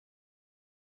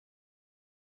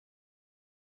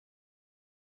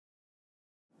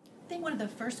think one of the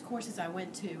first courses I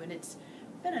went to, and it's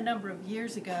been a number of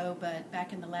years ago, but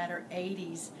back in the latter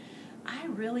 80s, I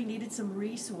really needed some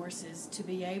resources to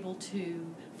be able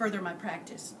to further my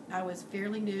practice. I was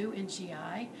fairly new in GI.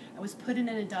 I was put in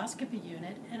an endoscopy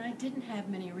unit, and I didn't have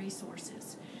many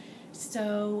resources.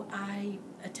 So I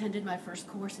attended my first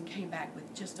course and came back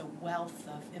with just a wealth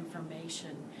of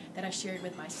information that I shared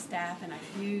with my staff and I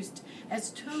used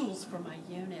as tools for my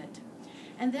unit.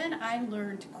 And then I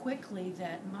learned quickly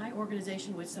that my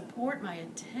organization would support my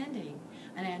attending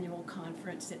an annual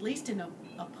conference, at least in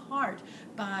a part,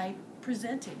 by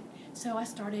presenting. So I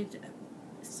started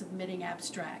submitting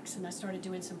abstracts and I started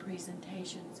doing some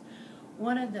presentations.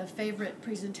 One of the favorite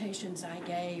presentations I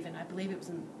gave, and I believe it was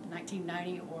in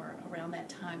 1990 or around that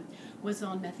time, was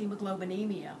on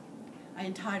methemoglobinemia. I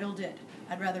entitled it,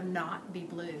 "I'd Rather Not Be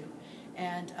Blue."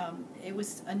 And it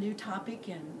was a new topic,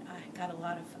 and I got a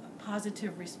lot of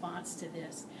positive response to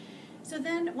this. So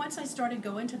then, once I started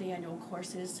going to the annual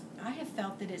courses, I have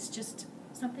felt that it's just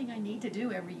something I need to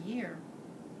do every year.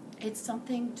 It's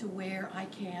something to where I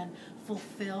can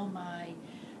fulfill my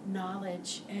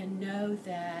knowledge and know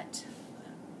that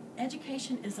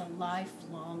education is a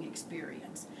lifelong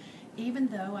experience. Even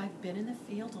though I've been in the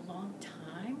field a long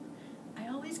time, I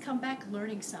always come back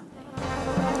learning something.